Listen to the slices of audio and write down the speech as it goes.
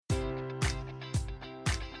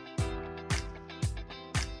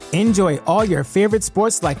Enjoy all your favorite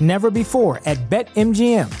sports like never before at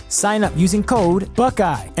BetMGM. Sign up using code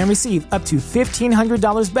Buckeye and receive up to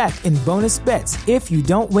 $1,500 back in bonus bets if you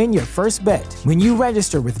don't win your first bet. When you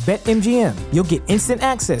register with BetMGM, you'll get instant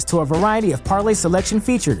access to a variety of parlay selection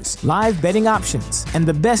features, live betting options, and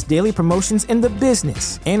the best daily promotions in the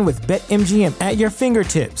business. And with BetMGM at your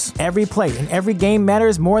fingertips, every play and every game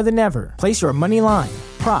matters more than ever. Place your money line,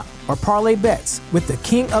 prop, or parlay bets with the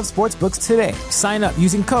king of sportsbooks today. Sign up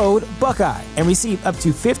using code Buckeye and receive up to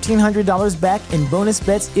 $1,500 back in bonus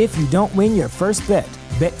bets if you don't win your first bet.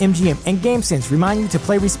 BetMGM and GameSense remind you to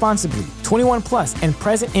play responsibly. 21 plus and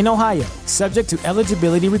present in Ohio, subject to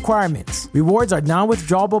eligibility requirements. Rewards are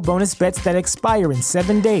non-withdrawable bonus bets that expire in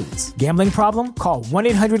 7 days. Gambling problem? Call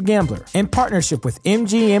 1-800-GAMBLER. In partnership with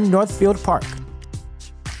MGM Northfield Park.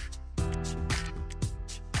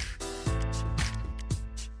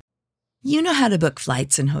 You know how to book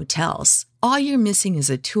flights and hotels. All you're missing is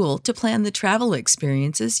a tool to plan the travel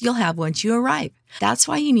experiences you'll have once you arrive. That's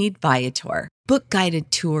why you need Viator. Book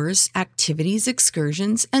guided tours, activities,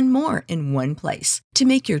 excursions, and more in one place to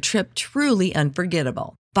make your trip truly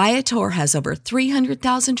unforgettable. Viator has over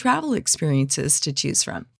 300,000 travel experiences to choose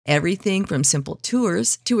from. Everything from simple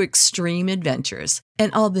tours to extreme adventures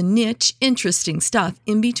and all the niche, interesting stuff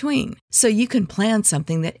in between. So you can plan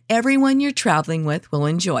something that everyone you're traveling with will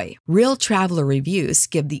enjoy. Real traveler reviews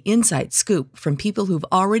give the inside scoop from people who've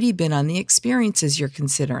already been on the experiences you're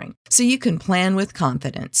considering. So you can plan with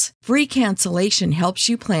confidence. Free cancellation helps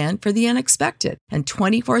you plan for the unexpected. And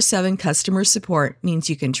 24/7 customer support means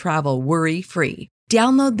you can travel worry-free.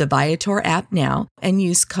 Download the Viator app now and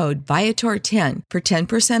use code Viator10 for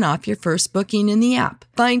 10% off your first booking in the app.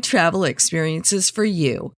 Find travel experiences for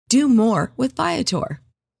you. Do more with Viator.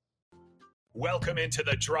 Welcome into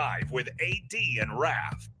The Drive with AD and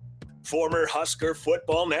Raf. Former Husker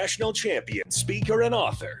football national champion, speaker, and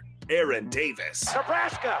author, Aaron Davis.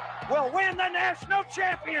 Nebraska will win the national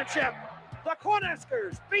championship. The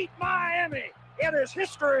Cornhuskers beat Miami. It is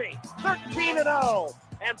history, 13-0.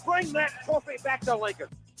 And bring that trophy back to Lincoln.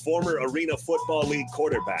 Former Arena Football League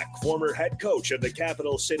quarterback, former head coach of the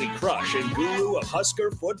Capital City Crush, and guru of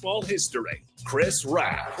Husker football history, Chris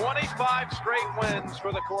Raff. 25 straight wins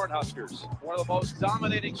for the Cornhuskers. One of the most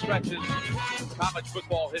dominating stretches in college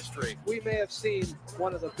football history. We may have seen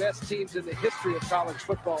one of the best teams in the history of college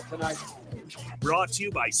football tonight. Brought to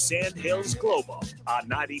you by Sand Hills Global on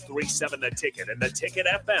 93.7 The Ticket and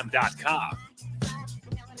theticketfm.com.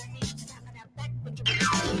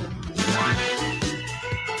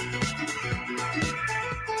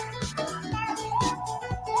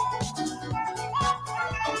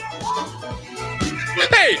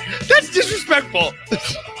 Hey, that's disrespectful. Don't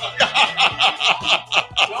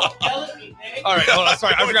tell me, Nick. All right, hold on.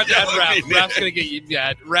 Sorry, I forgot to add Raph. Raph's going to get you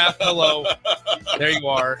mad. Raph, hello. There you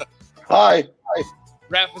are. Hi.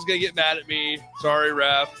 Raph is going to get mad at me. Sorry,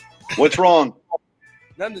 Raph. What's wrong?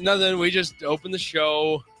 Nothing. We just opened the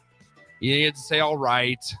show. You didn't get to say all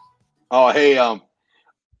right. Oh, hey,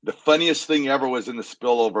 the funniest thing ever was in the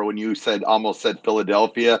spillover when you almost said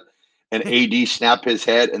Philadelphia and AD snapped his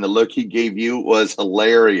head and the look he gave you was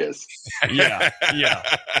hilarious. Yeah.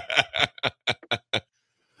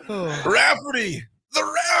 Rafferty,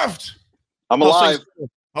 the Raft. I'm alive.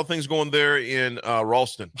 How things going there in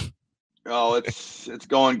Ralston? Oh, it's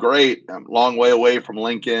going great. I'm a long way away from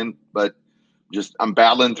Lincoln, but I'm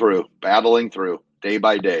battling through day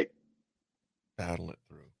by day. Battle it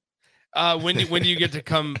through. When do you get to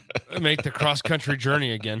come make the cross-country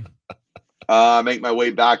journey again? Make my way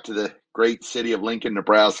back to the great city of Lincoln,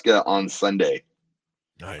 Nebraska on Sunday.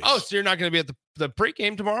 Nice. Oh, so you're not going to be at the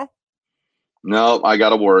pregame tomorrow? No, I got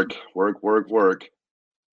to work.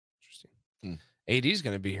 Interesting. AD's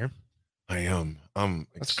going to be here. I am.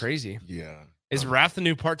 That's crazy. Yeah. Is Raph the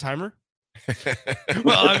new part-timer?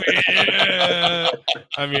 Well,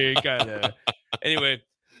 I mean, kind of. Anyway,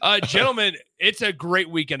 gentlemen, it's a great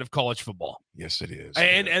weekend of college football. Yes, it is.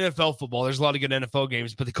 And NFL football. There's a lot of good NFL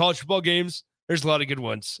games, but the college football games, there's a lot of good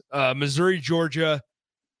ones. Missouri, Georgia.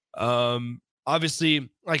 Obviously,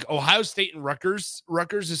 like Ohio State and Rutgers.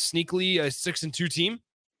 Rutgers is sneakily a 6-2 team.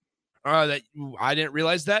 That I didn't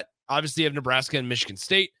realize that. Obviously, you have Nebraska and Michigan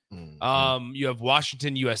State. Mm-hmm. You have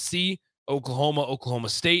Washington, USC, Oklahoma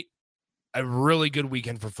State. A really good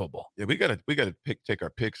weekend for football. Yeah, we gotta take our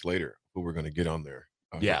picks later. Who we're gonna get on there?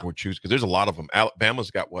 We'll choose because there's a lot of them.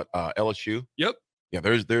 Alabama's got what? LSU. Yep. Yeah,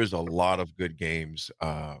 there's a lot of good games.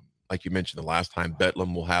 Like you mentioned the last time,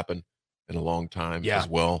 Bedlam will happen in a long time as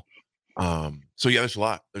well. So yeah, there's a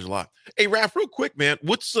lot. Hey, Raph, real quick, man,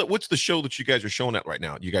 what's the show that you guys are showing at right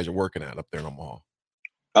now? You guys are working at up there in Omaha.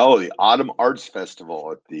 Oh, the Autumn Arts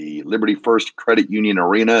Festival at the Liberty First Credit Union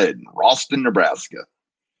Arena in Ralston, Nebraska.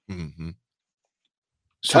 Mm-hmm.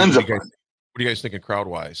 So Tons of fun. What are you guys thinking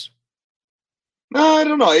crowd-wise? No, I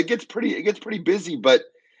don't know. It gets pretty busy, but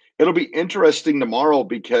it'll be interesting tomorrow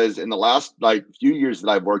because in the last few years that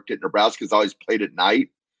I've worked at Nebraska's always played at night,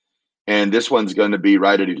 and this one's going to be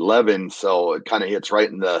right at 11, so it kind of hits right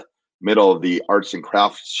in the middle of the arts and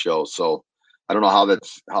crafts show. So I don't know how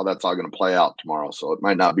that's all going to play out tomorrow. So it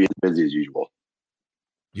might not be as busy as usual.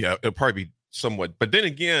 Yeah, it'll probably be somewhat. But then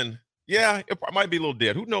again, yeah, it might be a little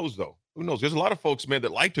dead. Who knows, though? Who knows? There's a lot of folks, man,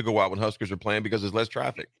 that like to go out when Huskers are playing because there's less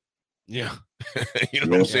traffic. Yeah. You know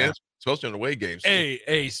what I'm saying? Especially on the away games.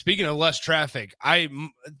 Hey, speaking of less traffic, I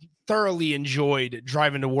thoroughly enjoyed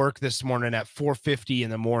driving to work this morning at 4:50 in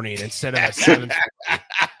the morning instead of at 7:50.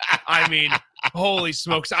 I mean, holy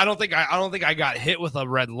smokes. I don't think I got hit with a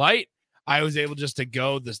red light. I was able just to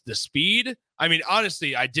go the speed. I mean,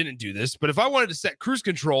 honestly, I didn't do this, but if I wanted to set cruise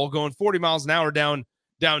control going 40 miles an hour down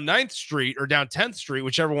 9th Street or down 10th Street,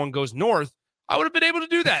 whichever one goes north, I would have been able to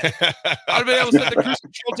do that. I would have been able to set the cruise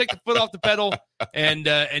control, take the foot off the pedal, and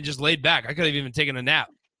just laid back. I could have even taken a nap.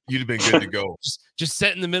 You'd have been good to go. just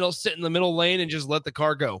sit in the middle lane and just let the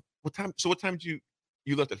car go. What time did you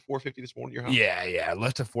left at 4:50 this morning? Your house? Yeah, I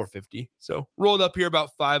left at 4:50. So rolled up here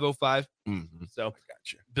about 5:05. Mm-hmm. So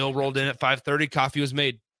gotcha. Bill rolled in at 5:30. Coffee was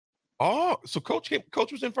made. Oh, so coach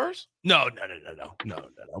was in first? No.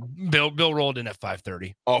 Bill rolled in at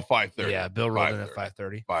 5:30. Oh, 5:30. Yeah, Bill rolled in at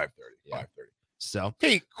 5:30. 5:30. Yeah. 5:30. So,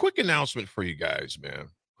 hey, quick announcement for you guys, man.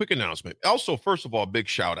 Quick announcement. Also, first of all, big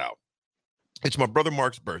shout out. It's my brother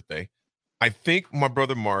Mark's birthday. I think my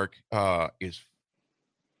brother Mark is,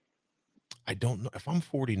 I don't know if I'm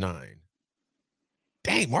 49.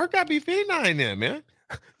 Dang, Mark got to be 59 then, man.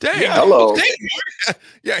 Dang. Yeah, hello. Dang,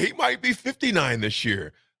 yeah, he might be 59 this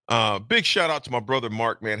year. Big shout out to my brother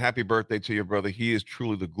Mark, man. Happy birthday to your brother. He is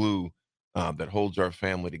truly the glue that holds our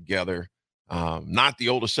family together. Not the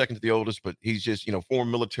oldest, second to the oldest, but he's just,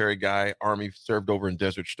 former military guy, Army, served over in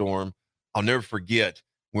Desert Storm. I'll never forget,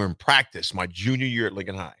 we're in practice my junior year at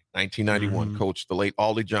Lincoln High, 1991. Mm-hmm. Coach, the late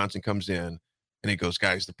Aldi Johnson, comes in and he goes,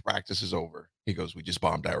 guys, the practice is over. He goes, we just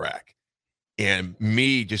bombed Iraq. And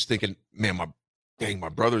me just thinking, man, my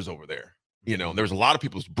brother's over there. There was a lot of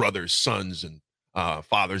people's brothers, sons, and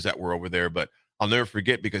fathers that were over there, but I'll never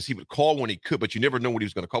forget because he would call when he could, but you never know what he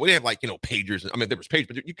was going to call. We didn't have pagers. I mean, there was pagers,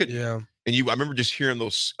 but you couldn't. Yeah. And I remember just hearing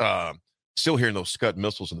those, still hearing those Scud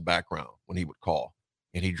missiles in the background when he would call.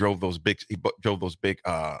 And he drove those big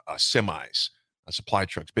semis, supply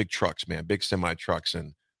trucks, big trucks, man, big semi trucks.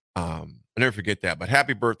 And I'll never forget that. But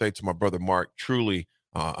happy birthday to my brother Mark. Truly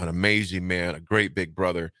an amazing man, a great big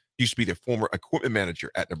brother. He used to be the former equipment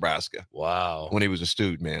manager at Nebraska. Wow. When he was a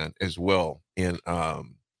student, man, as well. And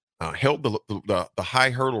held the high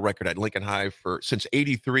hurdle record at Lincoln High since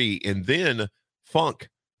 '83, and then Funk,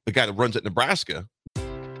 the guy that runs at Nebraska.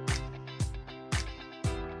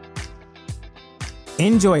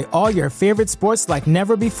 Enjoy all your favorite sports like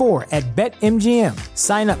never before at BetMGM.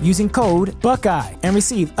 Sign up using code Buckeye and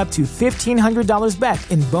receive up to $1,500 back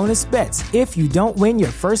in bonus bets if you don't win your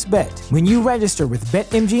first bet. When you register with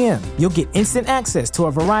BetMGM, you'll get instant access to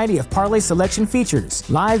a variety of parlay selection features,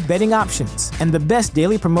 live betting options, and the best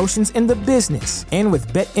daily promotions in the business. And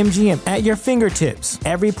with BetMGM at your fingertips,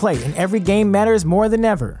 every play and every game matters more than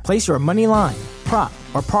ever. Place your money line, prop,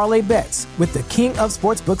 or parlay bets with the king of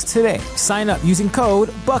sportsbooks today. Sign up using code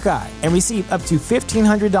Buckeye and receive up to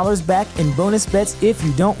 $1,500 back in bonus bets if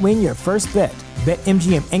you don't win your first bet.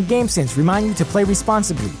 BetMGM and GameSense remind you to play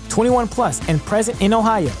responsibly. 21 plus and present in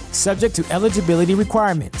Ohio, subject to eligibility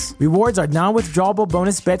requirements. Rewards are non-withdrawable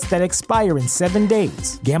bonus bets that expire in 7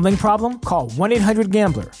 days. Gambling problem? Call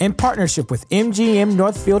 1-800-GAMBLER. In partnership with MGM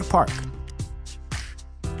Northfield Park.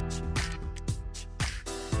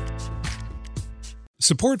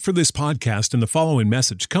 Support for this podcast and the following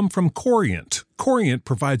message come from Corient. Corient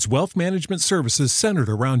provides wealth management services centered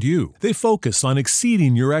around you. They focus on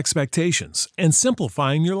exceeding your expectations and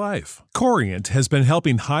simplifying your life. Corient has been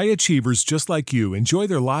helping high achievers just like you enjoy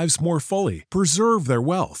their lives more fully, preserve their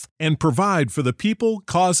wealth, and provide for the people,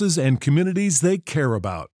 causes, and communities they care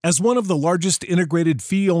about. As one of the largest integrated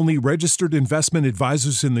fee-only registered investment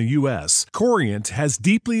advisors in the U.S., Corient has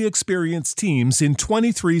deeply experienced teams in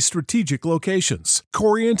 23 strategic locations.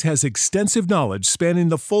 Corient has extensive knowledge spanning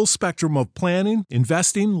the full spectrum of planning, planning,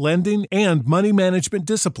 investing, lending, and money management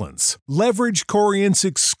disciplines. Leverage Corient's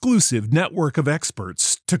exclusive network of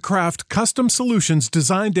experts to craft custom solutions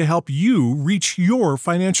designed to help you reach your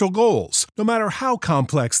financial goals, no matter how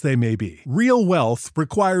complex they may be. Real wealth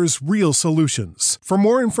requires real solutions. For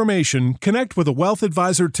more information, connect with a wealth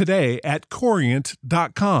advisor today at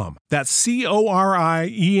Corient.com. That's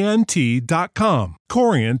Corient.com.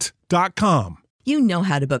 Corient.com. You know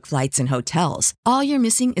how to book flights and hotels. All you're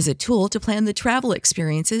missing is a tool to plan the travel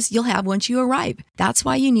experiences you'll have once you arrive. That's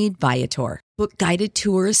why you need Viator. Book guided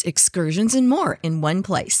tours, excursions, and more in one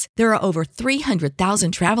place. There are over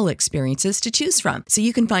 300,000 travel experiences to choose from, so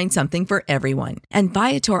you can find something for everyone. And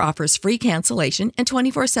Viator offers free cancellation and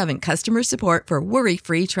 24/7 customer support for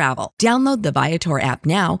worry-free travel. Download the Viator app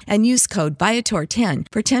now and use code Viator10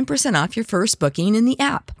 for 10% off your first booking in the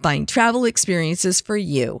app. Find travel experiences for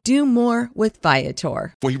you. Do more with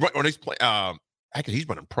Viator. Well, actually, he's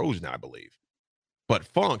running pros now, I believe. But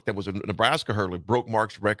Funk, that was a Nebraska hurdler, broke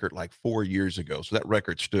Mark's record like 4 years ago. So that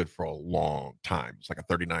record stood for a long time. It's like a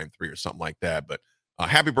 39.3 or something like that. But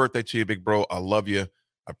happy birthday to you, big bro. I love you. I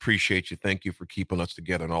appreciate you. Thank you for keeping us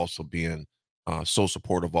together and also being so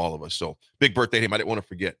supportive of all of us. So big birthday to him. I didn't want to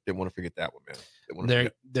forget that one, man.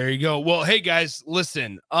 There you go. Well, hey guys,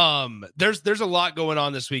 listen, there's a lot going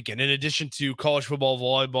on this weekend. In addition to college football,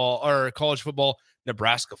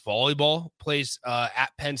 Nebraska volleyball plays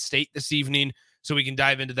at Penn State this evening. So we can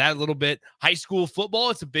dive into that a little bit. High school football,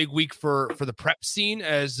 it's a big week for the prep scene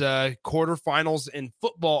as quarterfinals in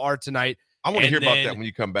football are tonight. I want to hear about that when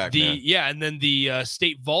you come back. And then the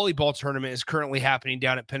state volleyball tournament is currently happening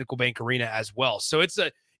down at Pinnacle Bank Arena as well. So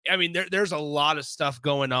there's a lot of stuff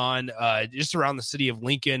going on just around the city of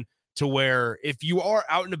Lincoln, to where if you are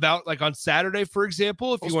out and about, like on Saturday, for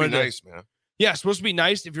example, if you want to, nice, man. Yeah, it's supposed to be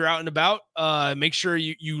nice. If you're out and about, make sure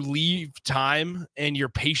you leave time and you're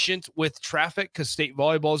patient with traffic, because state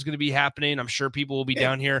volleyball is going to be happening. I'm sure people will be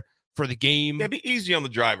down here for the game. Yeah, be easy on the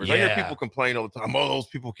drivers. I hear people complain all the time. Oh, those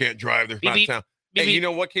people can't drive. They're out of town. Hey, you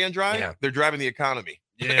know what can drive? Yeah. They're driving the economy.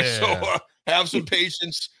 Yeah. So have some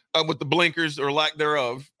patience with the blinkers or lack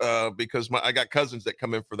thereof, because I got cousins that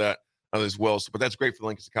come in for that as well. So, but that's great for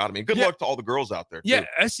Lincoln's economy. And good luck to all the girls out there, too. Yeah,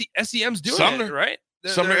 SEM's doing Sumner, it, right?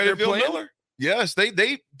 Sumner Eddyville Miller. Yes,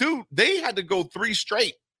 they had to go 3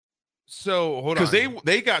 straight. So hold on, because they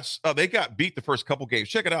got beat the first couple games.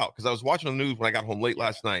 Check it out, because I was watching the news when I got home late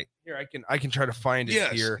last night. Here, I can try to find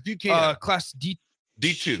it here. You can. Class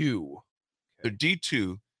D2. They're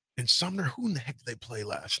D2. And Sumner, who in the heck did they play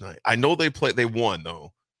last night? I know they won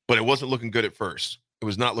though, but it wasn't looking good at first. It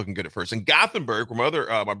was not looking good at first. And Gothenburg, where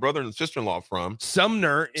my brother and sister-in-law from.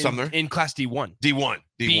 Sumner in Class D1. D1.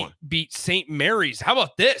 Beat St. Mary's. How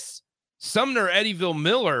about this? Sumner Eddyville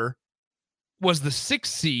Miller was the 6th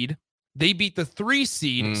seed. They beat the 3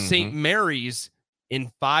 seed St. Mary's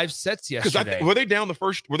in 5 sets yesterday. Were they down the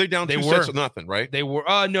first? Were they down 2 sets to nothing? Right? They were.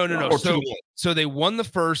 No. Or So they won the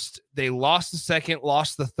first. They lost the second.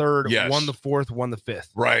 Lost the third. Yes. Won the fourth. Won the 5th.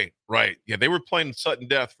 Right. Yeah, they were playing sudden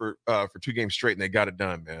death for 2 games straight, and they got it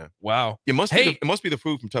done, man. Wow. It must be the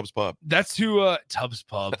food from Tubbs Pub. That's who. Tubbs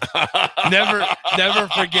Pub. never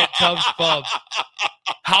forget Tubbs Pub.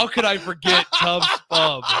 How could I forget Tubbs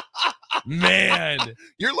Pub? Man,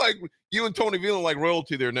 you and Tony Veland like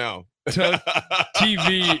royalty there now.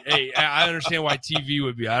 TV. Hey, I understand why TV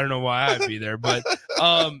would be. I don't know why I'd be there, but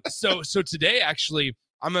so today actually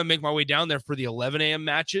I'm gonna make my way down there for the 11 a.m.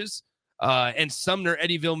 matches. And Sumner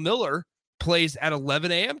Eddyville Miller plays at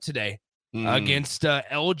 11 a.m. today against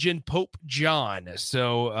Elgin Pope John.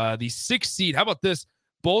 So the 6th seed. How about this?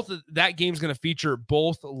 That game's gonna feature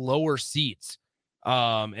both lower seeds.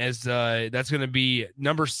 That's going to be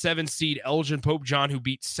number 7 seed Elgin Pope John, who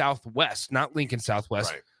beat Southwest, not Lincoln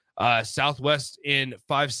Southwest, Southwest in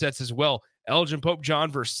 5 sets as well. Elgin Pope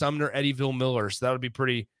John versus Sumner Eddyville Miller. So that would be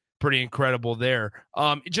pretty incredible there.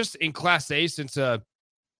 Just in Class A, since that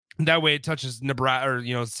way it touches Nebraska or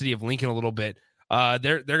the city of Lincoln a little bit.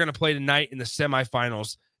 They're going to play tonight in the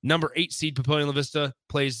semifinals. Number 8 seed Papillion La Vista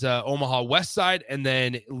plays Omaha West Side, and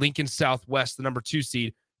then Lincoln Southwest, the number 2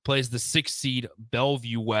 seed, plays the 6th seed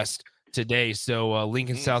Bellevue West today. So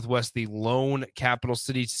Lincoln Southwest, the lone capital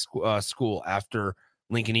city school after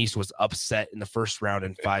Lincoln East was upset in the first round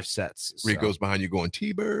in 5 sets. So. Rico's behind you going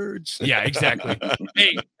T-Birds. Yeah, exactly.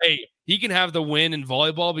 hey, he can have the win in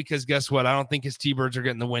volleyball, because guess what? I don't think his T-Birds are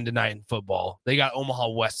getting the win tonight in football. They got Omaha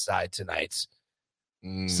West Side tonight.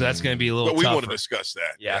 So that's going to be a little tougher. But we want to discuss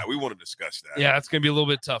that. Yeah, we want to discuss that. Yeah, it's going to be a little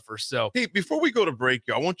bit tougher. So, hey, before we go to break,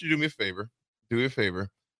 I want you to do me a favor. Do me a favor.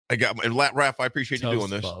 And Raph, I appreciate you doing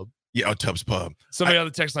this. Yeah, Tubbs Pub. Somebody on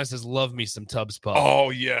the text line says, love me some Tubbs Pub. Oh,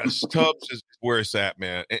 yes. Tubbs is where it's at,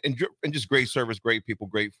 man. And just great service, great people,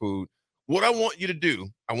 great food. What I want you to do,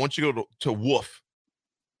 I want you to go to Wolf.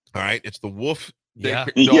 All right? It's the Wolf. Yeah.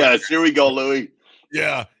 Yes, here we go, Louie.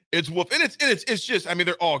 Yeah, it's Wolf. And it's just, I mean,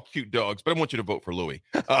 they're all cute dogs, but I want you to vote for Louie.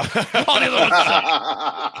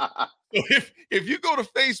 If you go to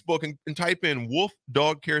Facebook and type in Wolf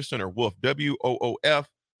Dog Care Center, Wolf, WOOF,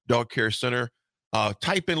 Dog Care Center,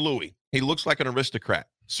 type in Louie. He looks like an aristocrat.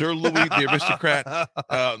 Sir Louie, the aristocrat.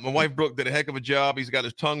 My wife Brooke did a heck of a job. He's got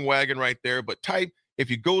his tongue wagging right there. But if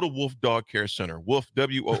you go to Wolf Dog Care Center, Wolf,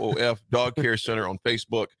 WOOF, Dog Care Center on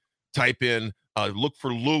Facebook, type in, look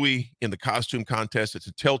for Louie in the costume contest. It's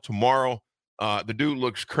until tomorrow. The dude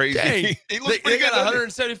looks crazy. Dang, he looks they got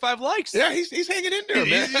 175 likes. Yeah, he's hanging in there,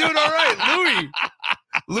 man. He's doing all right.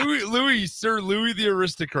 Louie, Sir Louie the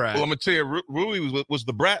aristocrat. Well, I'm gonna tell you, Louie was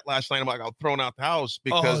the brat last night. I'm like, I was thrown out the house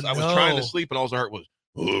because I was trying to sleep, and all I heard was,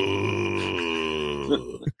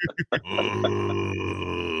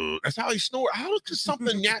 that's how he snored. How does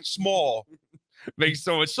something that small makes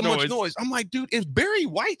so much noise? I'm like, dude, is Barry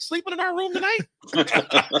White sleeping in our room tonight?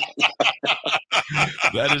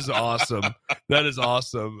 That is awesome. That is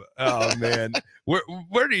awesome. Oh man,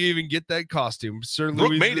 where do you even get that costume, Sir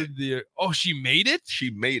Louie? Made it. Oh, she made it. She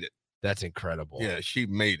made it. That's incredible. Yeah, she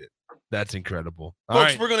made it. That's incredible. All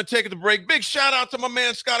Folks, right. we're going to take it to break. Big shout out to my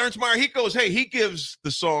man, Scott Ernstmeyer. He gives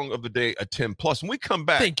the song of the day a 10 plus. When we come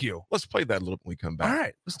back, thank you. Let's play that a little when we come back. All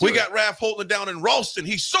right. We got Raph holding it down in Ralston.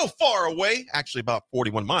 He's so far away, actually about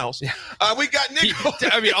 41 miles. Yeah. We got Nick.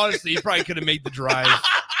 I mean, honestly, he probably could have made the drive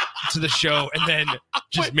to the show and then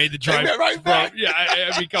just made the drive right back. Yeah,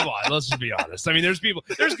 I mean, come on. Let's just be honest. I mean, there's people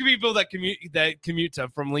that commute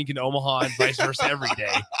from Lincoln to Omaha and vice versa every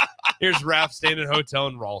day. Here's Raph staying at a hotel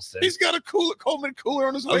in Ralston. He's got a Coleman cooler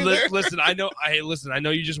on his way there. Listen, I know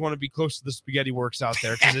you just want to be close to the Spaghetti Works out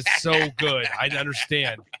there because it's so good. I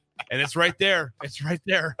understand. And it's right there. It's right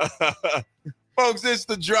there. Folks, it's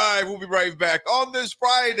The Drive. We'll be right back on this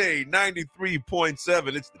Friday,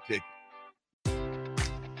 93.7. It's The Ticket.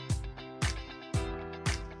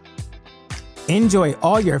 Enjoy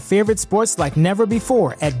all your favorite sports like never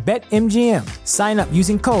before at BetMGM. Sign up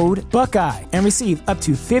using code Buckeye and receive up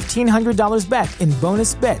to $1,500 back in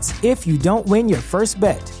bonus bets if you don't win your first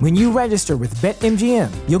bet. When you register with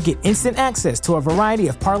BetMGM, you'll get instant access to a variety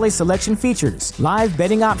of parlay selection features, live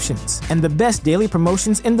betting options, and the best daily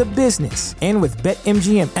promotions in the business. And with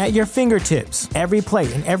BetMGM at your fingertips, every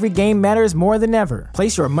play and every game matters more than ever.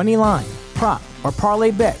 Place your money line, prop, or parlay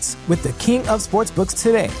bets with the king of sportsbooks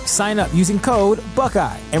today. Sign up using code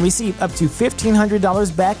Buckeye and receive up to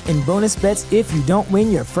 $1,500 back in bonus bets if you don't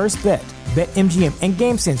win your first bet. BetMGM and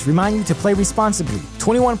GameSense remind you to play responsibly.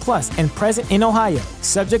 21 plus and present in Ohio,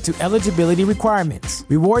 subject to eligibility requirements.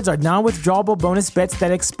 Rewards are non-withdrawable bonus bets that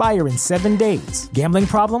expire in 7 days. Gambling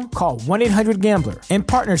problem? Call 1-800-GAMBLER in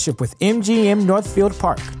partnership with MGM Northfield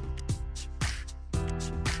Park.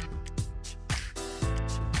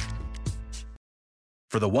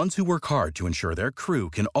 For the ones who work hard to ensure their crew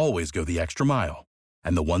can always go the extra mile,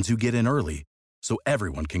 and the ones who get in early so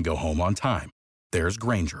everyone can go home on time, there's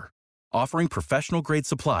Grainger, offering professional-grade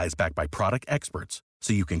supplies backed by product experts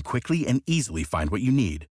so you can quickly and easily find what you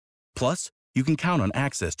need. Plus, you can count on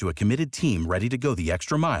access to a committed team ready to go the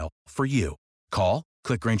extra mile for you. Call,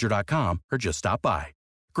 click Grainger.com, or just stop by.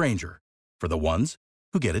 Grainger, for the ones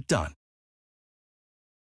who get it done.